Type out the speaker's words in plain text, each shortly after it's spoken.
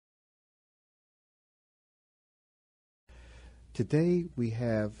Today we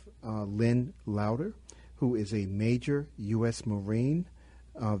have Lynn Lowder, who is a major U.S. Marine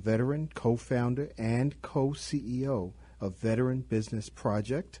veteran, co-founder, and co-CEO of Veteran Business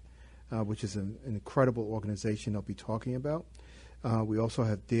Project, which is an incredible organization I'll be talking about. We also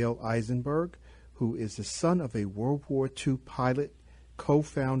have Dale Eisenberg, who is the son of a World War II pilot,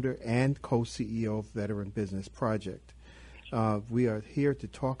 co-founder, and co-CEO of Veteran Business Project. We are here to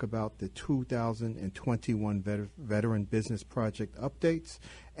talk about the 2021 Veteran Business Project updates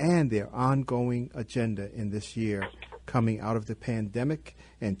and their ongoing agenda in this year, coming out of the pandemic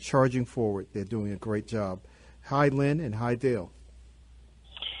and charging forward. They're doing a great job. Hi, Lynn, and hi, Dale.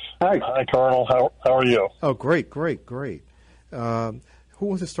 Hi, Colonel. How are you? Oh, great. Who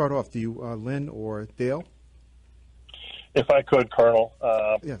wants to start off? Do you, Lynn or Dale? If I could, Colonel.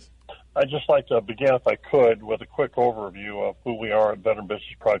 Yes. I'd just like to begin, if I could, with a quick overview of who we are at Veteran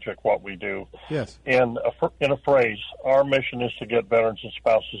Business Project, what we do. Yes. In a phrase, our mission is to get veterans and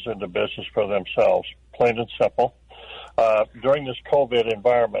spouses into business for themselves, plain and simple. During this COVID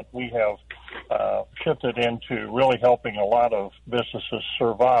environment, we have shifted into really helping a lot of businesses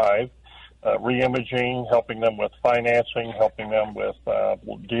survive, re-imaging, helping them with financing, helping them with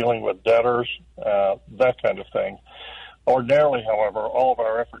dealing with debtors, that kind of thing. Ordinarily, however, all of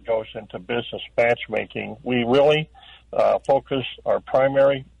our effort goes into business matchmaking. We really focus our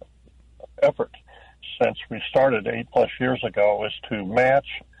primary effort since we started 8+ years ago is to match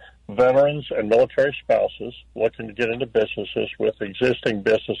veterans and military spouses looking to get into businesses with existing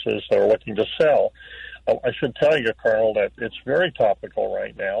businesses that are looking to sell. I should tell you, Colonel, that it's very topical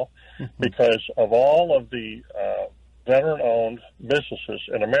right now because of all of the veteran-owned businesses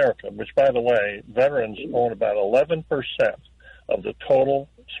in America, which, by the way, veterans own about 11% of the total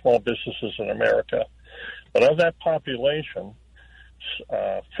small businesses in America. But of that population,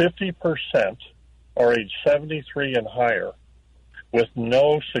 50% are age 73 and higher with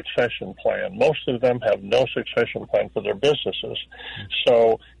no succession plan. Most of them have no succession plan for their businesses.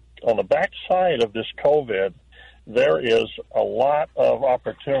 So on the backside of this COVID, there is a lot of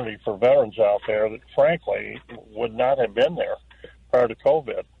opportunity for veterans out there that, frankly, would not have been there prior to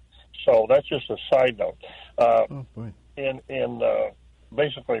COVID. So that's just a side note. In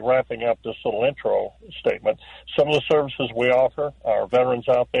basically wrapping up this little intro statement, some of the services we offer our veterans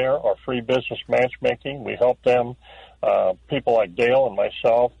out there are free business matchmaking. We help them, people like Dale and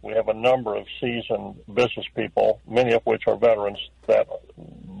myself. We have a number of seasoned business people, many of which are veterans, that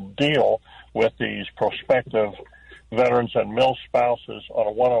deal with these prospective veterans and mil spouses on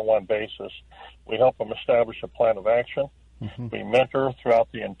a one-on-one basis. We help them establish a plan of action. We mentor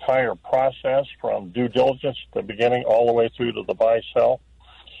throughout the entire process from due diligence at the beginning all the way through to the buy-sell.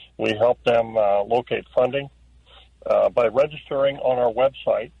 We help them locate funding. By registering on our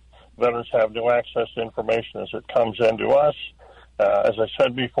website, veterans have new access to information as it comes into us. As I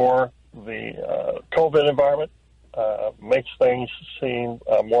said before, the COVID environment makes things seem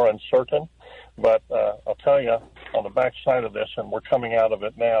more uncertain. But I'll tell you, on the backside of this, and we're coming out of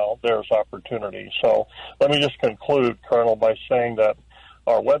it now, there's opportunity. So let me just conclude, Colonel, by saying that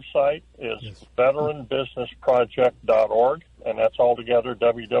our website is veteranbusinessproject.org, and that's all together,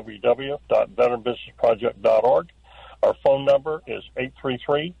 www.veteranbusinessproject.org. Our phone number is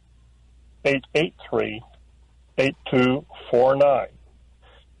 833-883-8249.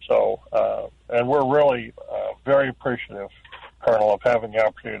 So, and we're really very appreciative, Colonel, of having the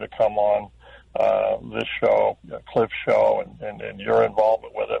opportunity to come on this show, Cliff's show, and your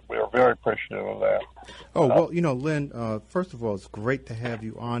involvement with it. We are very appreciative of that. Oh, well, Lynn, first of all, it's great to have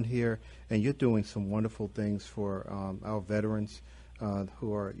you on here, and you're doing some wonderful things for our veterans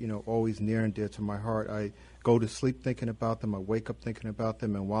who are, always near and dear to my heart. I go to sleep thinking about them. I wake up thinking about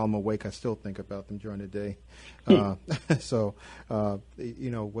them, and while I'm awake, I still think about them during the day. So,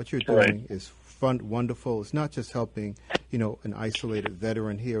 what you're doing is fun, wonderful. It's not just helping, an isolated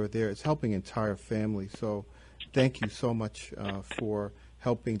veteran here or there. It's helping entire families. So thank you so much for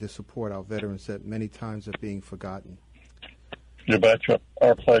helping to support our veterans that many times are being forgotten. You betcha.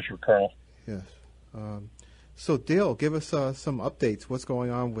 Our pleasure, Colonel. Yes. So, Dale, give us some updates. What's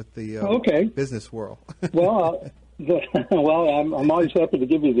going on with the business world? Well, I'm always happy to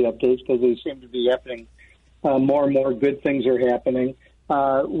give you the updates because they seem to be happening. More and more good things are happening.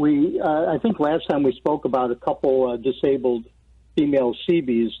 I think last time we spoke about a couple disabled female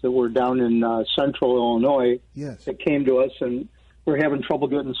Seabees that were down in central Illinois. Yes. That came to us, and we're having trouble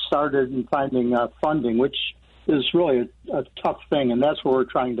getting started and finding funding, which is really a tough thing, and that's where we're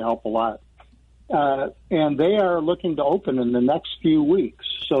trying to help a lot. And they are looking to open in the next few weeks.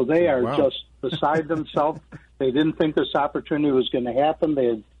 So they are just beside themselves. They didn't think this opportunity was going to happen. They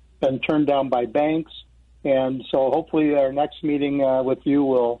had been turned down by banks. And so hopefully our next meeting with you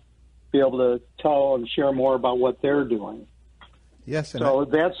will be able to tell and share more about what they're doing. Yes. So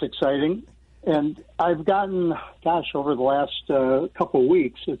that's exciting. And I've gotten, over the last couple of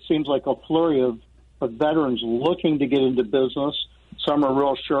weeks, it seems like a flurry of veterans looking to get into business. Some are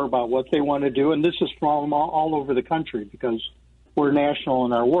real sure about what they want to do. And this is from all over the country because we're national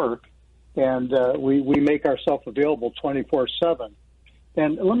in our work. And we make ourselves available 24/7.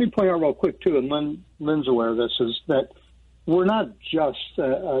 And let me point out real quick, too, and Lynn's aware of this, is that we're not just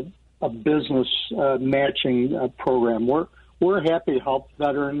a business matching program. We're happy to help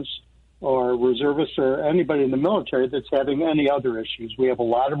veterans or reservists or anybody in the military that's having any other issues. We have a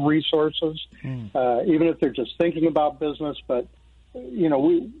lot of resources, even if they're just thinking about business. But, you know,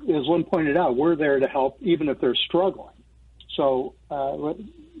 as Lynn pointed out, we're there to help even if they're struggling. So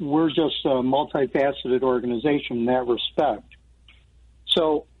we're just a multifaceted organization in that respect.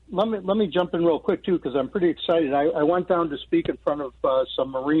 So let me jump in real quick, too, because I'm pretty excited. I went down to speak in front of some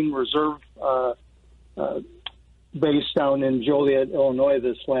Marine Reserve base down in Joliet, Illinois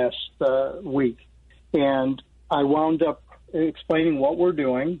this last week. And I wound up explaining what we're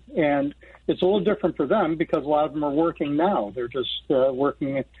doing. And it's a little different for them because a lot of them are working now. They're just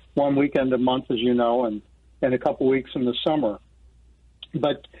working one weekend a month, as you know, and a couple weeks in the summer.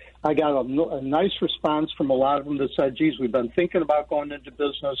 But I got a nice response from a lot of them that said, geez, we've been thinking about going into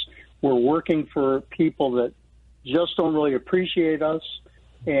business. We're working for people that just don't really appreciate us,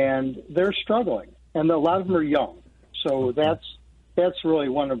 and they're struggling. And a lot of them are young. So that's really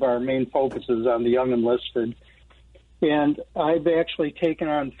one of our main focuses on the young enlisted. And I've actually taken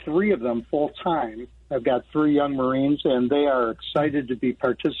on 3 of them full time. I've got 3 young Marines, and they are excited to be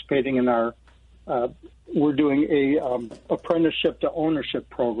participating in our we're doing a apprenticeship to ownership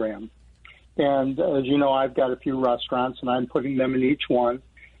program. And as you know, I've got a few restaurants, and I'm putting them in each one.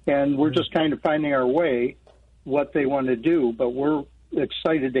 And we're just kind of finding our way, what they want to do, but we're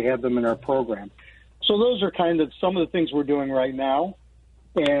excited to have them in our program. So those are kind of some of the things we're doing right now.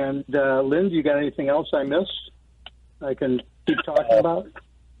 And Lynn, do you got anything else I missed I can keep talking about?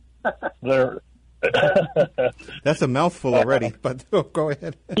 That's a mouthful already, but go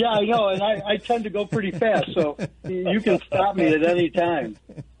ahead. Yeah, I know, and I tend to go pretty fast, so you can stop me at any time.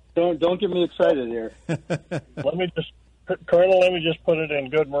 Don't get me excited here. Colonel, let me just put it in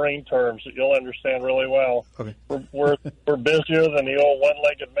good Marine terms that you'll understand really well. Okay. We're busier than the old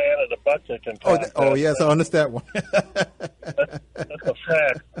one-legged man at a butt kicking contest. Oh, yes, I understand one. That's a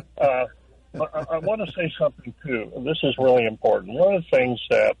fact. I want to say something, too. This is really important. One of the things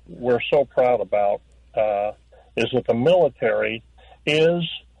that we're so proud about is that the military is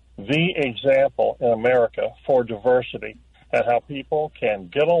the example in America for diversity and how people can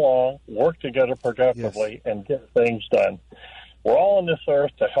get along, work together productively, and get things done. We're all on this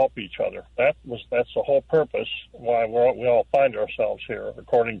earth to help each other. That's the whole purpose why we all find ourselves here,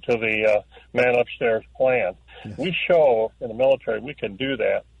 according to the man upstairs plan. Yes. We show in the military we can do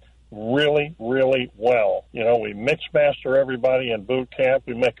that really, really well. You know, we mix master everybody in boot camp.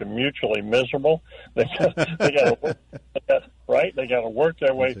 We make them mutually miserable. They got to work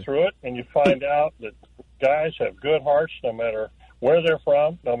their way through it, and you find out that guys have good hearts no matter where they're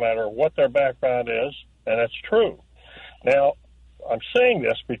from, no matter what their background is, and that's true. Now, I'm saying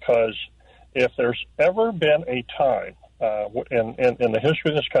this because if there's ever been a time in the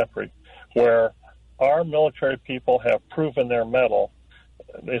history of this country where our military people have proven their mettle,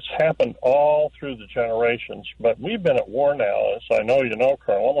 it's happened all through the generations. But we've been at war now, as I know you know,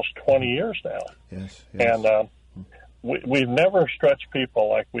 Colonel, almost 20 years now. Yes. And we've never stretched people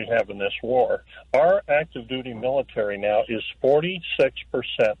like we have in this war. Our active duty military now is 46%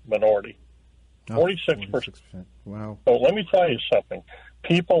 minority. 46%. Wow. So let me tell you something.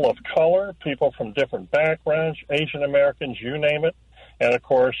 People of color, people from different backgrounds, Asian Americans, you name it, and of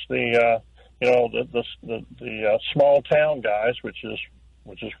course the small town guys, which is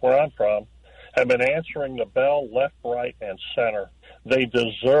where I'm from, have been answering the bell left, right, and center. They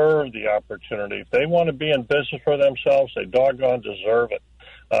deserve the opportunity. If they want to be in business for themselves, they doggone deserve it.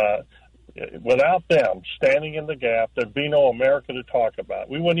 Without them standing in the gap, there'd be no America to talk about.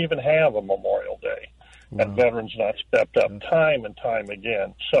 We wouldn't even have a Memorial Day. Wow. And veterans not stepped up time and time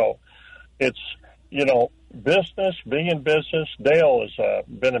again. So it's, business, being in business. Dale has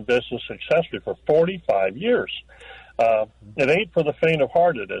been in business successfully for 45 years. It ain't for the faint of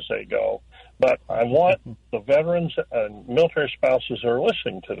hearted, as they go. But I want the veterans and military spouses that are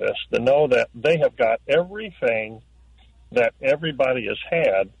listening to this to know that they have got everything that everybody has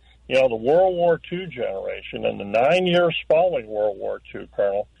had. The World War II generation and the 9 years following World War II,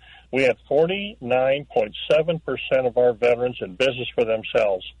 Colonel, we had 49.7% of our veterans in business for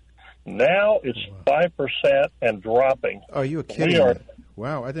themselves. Now it's 5% and dropping. Oh, you kidding me?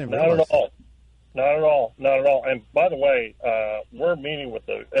 Wow, I didn't not realize. At all. Not at all. Not at all. And by the way, we're meeting with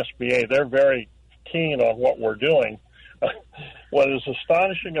the SBA. They're very keen on what we're doing. What is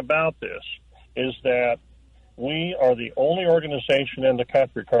astonishing about this is that we are the only organization in the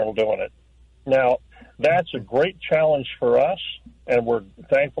country, Colonel, doing it. Now, that's a great challenge for us, and we're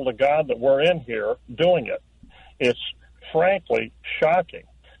thankful to God that we're in here doing it. It's frankly shocking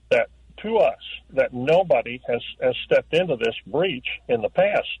that to us that nobody has stepped into this breach in the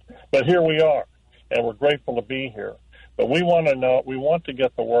past. But here we are, and we're grateful to be here. But we want to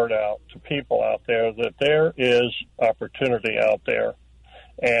get the word out to people out there that there is opportunity out there,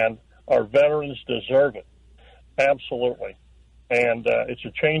 and our veterans deserve it. Absolutely. And it's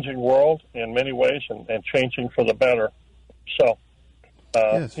a changing world in many ways, and changing for the better. So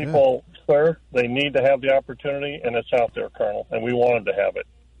people serve, they need to have the opportunity, and it's out there, Colonel, and we want them to have it.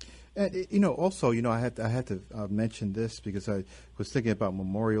 And, also, I had to mention this because I was thinking about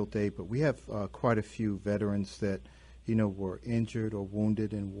Memorial Day, but we have quite a few veterans that, were injured or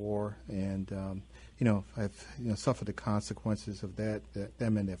wounded in war and, have, suffered the consequences of that,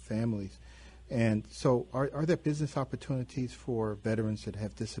 them and their families. And so are there business opportunities for veterans that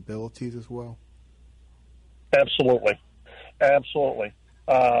have disabilities as well? Absolutely. Absolutely.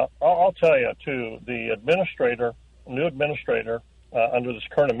 I'll tell you, too, the new administrator under this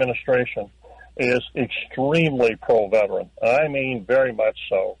current administration is extremely pro-veteran. I mean, very much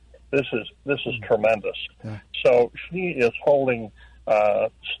so. This is tremendous. Yeah. So she is holding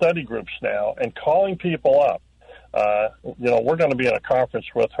study groups now and calling people up. We're going to be at a conference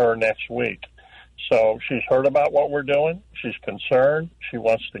with her next week. So she's heard about what we're doing. She's concerned. She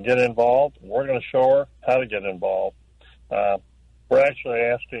wants to get involved. We're going to show her how to get involved. We're actually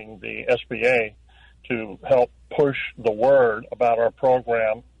asking the SBA to help push the word about our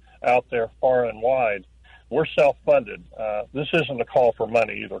program out there far and wide. We're self-funded. This isn't a call for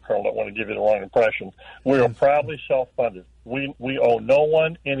money either, Colonel. I don't want to give you the wrong impression. We are proudly self-funded. We owe no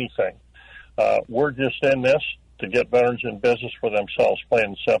one anything. We're just in this to get veterans in business for themselves, plain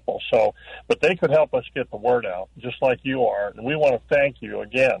and simple. So, but they could help us get the word out, just like you are. And we want to thank you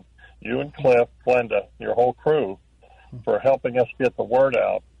again, you and Cliff, Glenda, your whole crew, for helping us get the word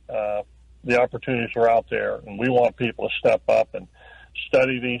out. The opportunities are out there, and we want people to step up and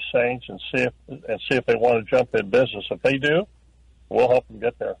study these things and see if they want to jump in business. If they do, we'll help them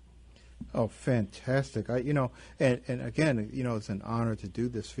get there. Oh, fantastic! And again, it's an honor to do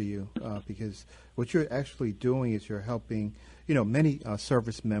this for you because what you're actually doing is you're helping, many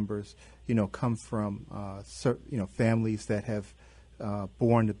service members, come from, families that have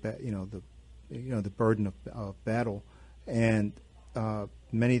borne the burden of battle, and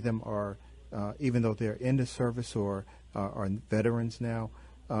many of them are, even though they're in the service or are veterans now,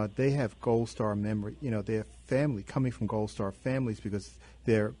 they have Gold Star memory. Their family coming from Gold Star families because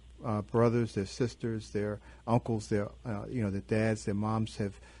they're brothers, their sisters, their uncles, their dads, their moms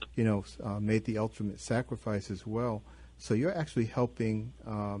have, made the ultimate sacrifice as well. So you're actually helping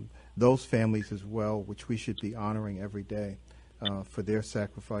those families as well, which we should be honoring every day for their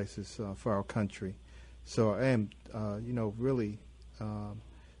sacrifices for our country. So I am, really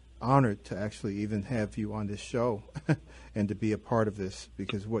honored to actually even have you on this show and to be a part of this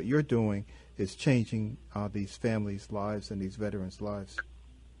because what you're doing is changing these families' lives and these veterans' lives.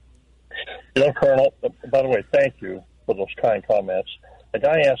 Colonel, by the way, thank you for those kind comments. A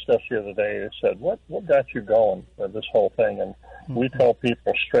guy asked us the other day, he said, what got you going with this whole thing? And we tell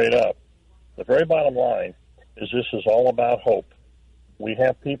people straight up, the very bottom line is this is all about hope. We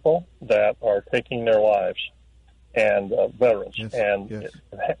have people that are taking their lives, and veterans. Yes, and yes.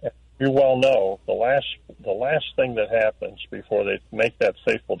 You well know the last thing that happens before they make that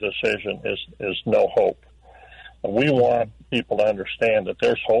fateful decision is no hope. And we want people to understand that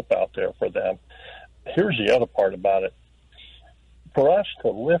there's hope out there for them. Here's the other part about it. For us to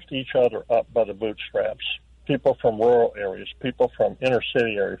lift each other up by the bootstraps, people from rural areas, people from inner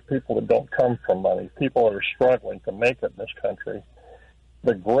city areas, people that don't come from money, people that are struggling to make it in this country,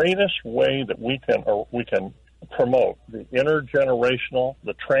 the greatest way that we can promote the intergenerational,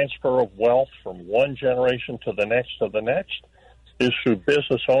 the transfer of wealth from one generation to the next is through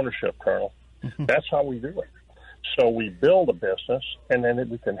business ownership, Colonel. That's how we do it. So we build a business, and then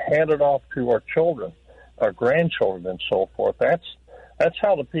we can hand it off to our children, our grandchildren, and so forth. That's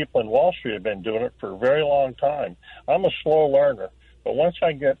how the people in Wall Street have been doing it for a very long time. I'm a slow learner, but once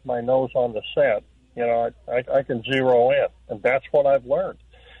I get my nose on the set, I can zero in, and that's what I've learned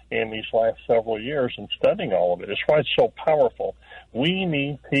in these last several years in studying all of it. It's why it's so powerful. We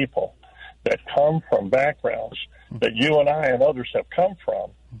need people that come from backgrounds that you and I and others have come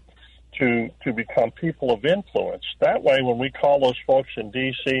from, to become people of influence. That way, when we call those folks in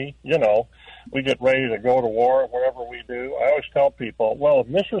D.C., you know, we get ready to go to war, whatever we do, I always tell people, well, if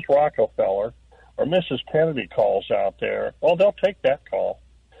Mrs. Rockefeller or Mrs. Kennedy calls out there, well, they'll take that call.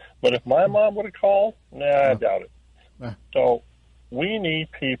 But if my mom would have called, I doubt it. So we need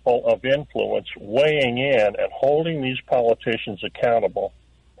people of influence weighing in and holding these politicians accountable.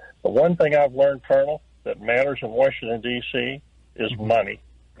 The one thing I've learned, Colonel, that matters in Washington, D.C. is money.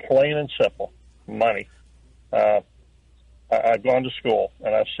 Plain and simple, money. I've gone to school,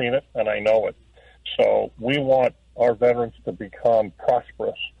 and I've seen it, and I know it. So we want our veterans to become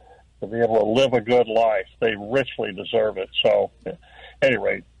prosperous, to be able to live a good life. They richly deserve it. So, at any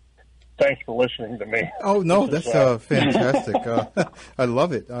rate, thanks for listening to me. Oh, no, that's fantastic. I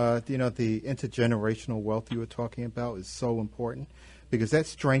love it. You know, the intergenerational wealth you were talking about is so important because that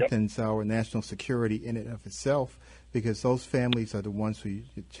strengthens our national security in and of itself, because those families are the ones who, you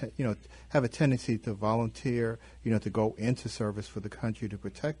know, have a tendency to volunteer, you know, to go into service for the country to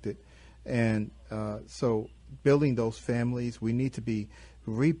protect it. And so building those families, we need to be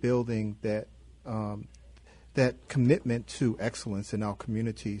rebuilding that that commitment to excellence in our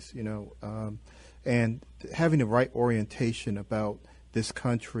communities, you know, and having the right orientation about this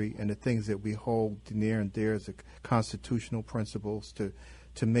country and the things that we hold near and dear as the constitutional principles to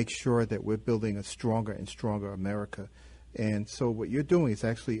make sure that we're building a stronger and stronger America. And so what you're doing is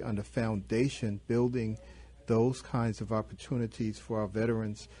actually on the foundation, building those kinds of opportunities for our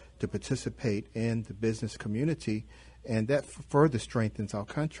veterans to participate in the business community, and that further strengthens our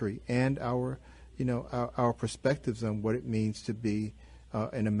country and our, you know, our perspectives on what it means to be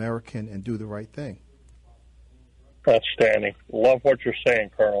an American and do the right thing. Outstanding. Love what you're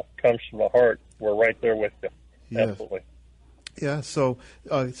saying, Colonel. Comes from the heart. We're right there with you. Yes. Absolutely. Yeah. So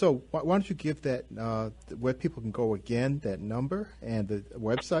why don't you give that where people can go again, that number and the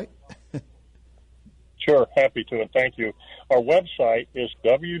website? Sure. Happy to, and thank you. Our website is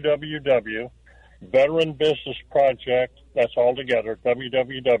www.veteranbusinessproject. That's all together.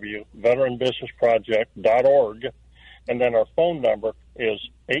 www.veteranbusinessproject.org, and then our phone number is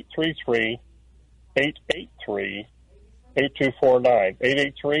 833-883-8249.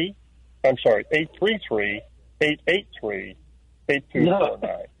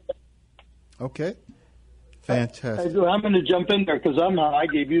 833-883-8249. Okay. Fantastic. I'm going to jump in there because I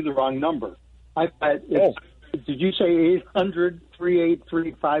gave you the wrong number. Did you say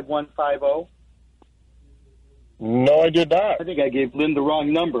 800-383-5150? No, I did not. I think I gave Lynn the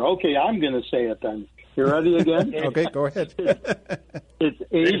wrong number. Okay, I'm going to say it then. You ready again? Okay, go ahead. It's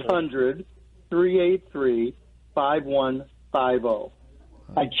 800-383-5150.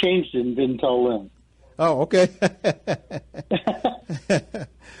 I changed it and didn't tell Lynn. Oh, okay.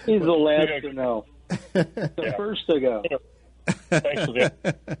 He's the last to know. The first to go. Thanks for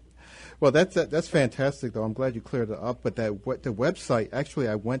that. Well, that's fantastic, though. I'm glad you cleared it up. But the website, actually,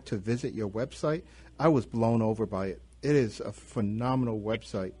 I went to visit your website. I was blown over by it. It is a phenomenal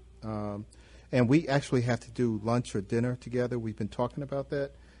website. And we actually have to do lunch or dinner together. We've been talking about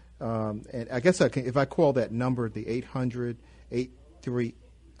that. And I guess if I call that number, the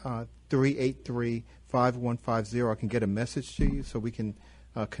 800-383-5150, I can get a message to you so we can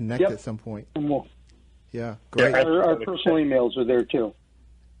connect at some point. Yeah, great. Our personal emails are there, too.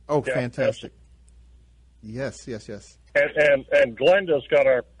 Oh, fantastic. Yes. And Glenda's got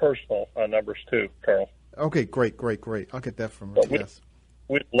our personal numbers, too, Carl. Okay, great. I'll get that from her, yes.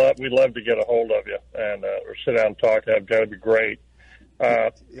 We'd love to get a hold of you and or sit down and talk. That'd be great.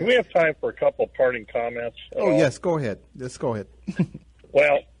 Do we have time for a couple of parting comments? Yes, go ahead. Let's go ahead.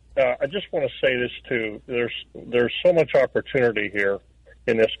 Well, I just want to say this, too. There's so much opportunity here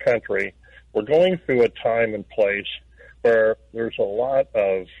in this country. We're going through a time and place where there's a lot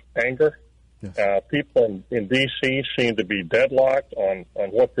of anger. Yes. People in D.C. seem to be deadlocked on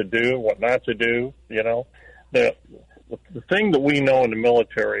what to do, what not to do. You know, the thing that we know in the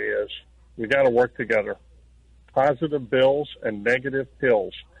military is we got to work together. Positive bills and negative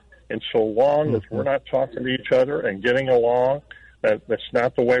pills. And so long as we're not talking to each other and getting along, that's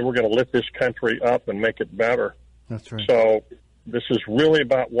not the way we're going to lift this country up and make it better. That's right. So this is really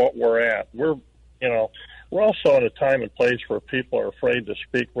about what we're at. We're also in a time and place where people are afraid to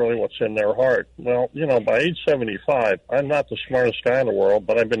speak really what's in their heart. Well, by age 75, I'm not the smartest guy in the world,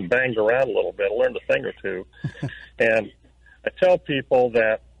 but I've been banged around a little bit. I learned a thing or two. And I tell people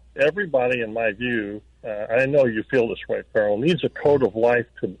that everybody, in my view, I know you feel this way, Carl, needs a code of life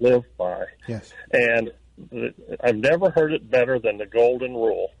to live by. Yes. And I've never heard it better than the golden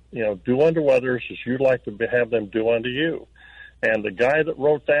rule. Do unto others as you'd like to have them do unto you. And the guy that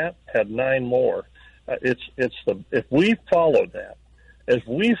wrote that had 9 more. If we followed that, as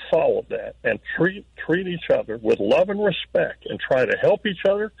we follow that and treat each other with love and respect and try to help each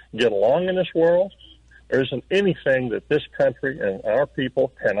other get along in this world, there isn't anything that this country and our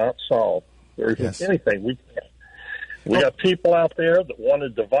people cannot solve. There isn't anything we can't. We got people out there that want to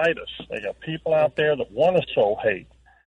divide us. They got people out there that want to sow hate.